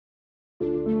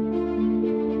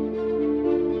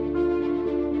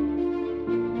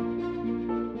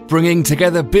Bringing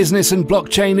together business and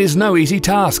blockchain is no easy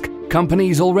task.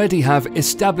 Companies already have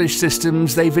established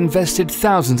systems they've invested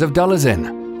thousands of dollars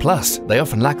in. Plus, they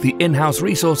often lack the in-house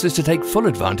resources to take full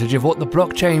advantage of what the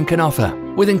blockchain can offer.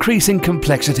 With increasing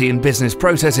complexity in business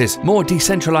processes, more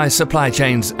decentralized supply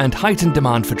chains, and heightened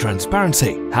demand for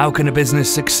transparency, how can a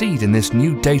business succeed in this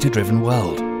new data-driven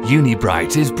world?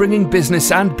 Unibright is bringing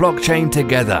business and blockchain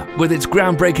together. With its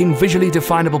groundbreaking visually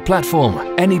definable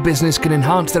platform, any business can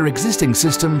enhance their existing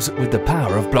systems with the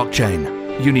power of blockchain.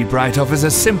 Unibright offers a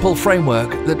simple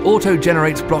framework that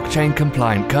auto-generates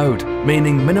blockchain-compliant code,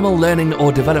 meaning minimal learning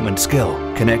or development skill.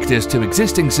 Connectors to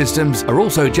existing systems are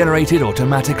also generated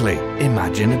automatically.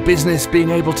 Imagine a business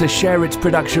being able to share its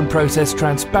production process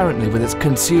transparently with its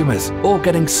consumers, or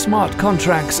getting smart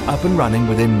contracts up and running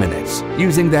within minutes.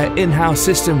 Using their in-house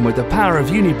system with the power of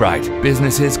Unibright,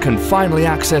 businesses can finally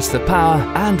access the power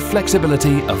and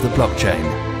flexibility of the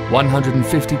blockchain.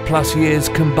 150 plus years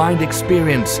combined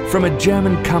experience from a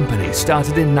German company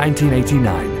started in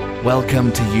 1989.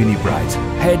 Welcome to Unibright.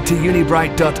 Head to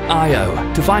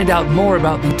unibright.io to find out more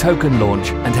about the token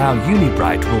launch and how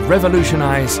Unibright will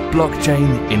revolutionize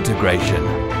blockchain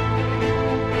integration.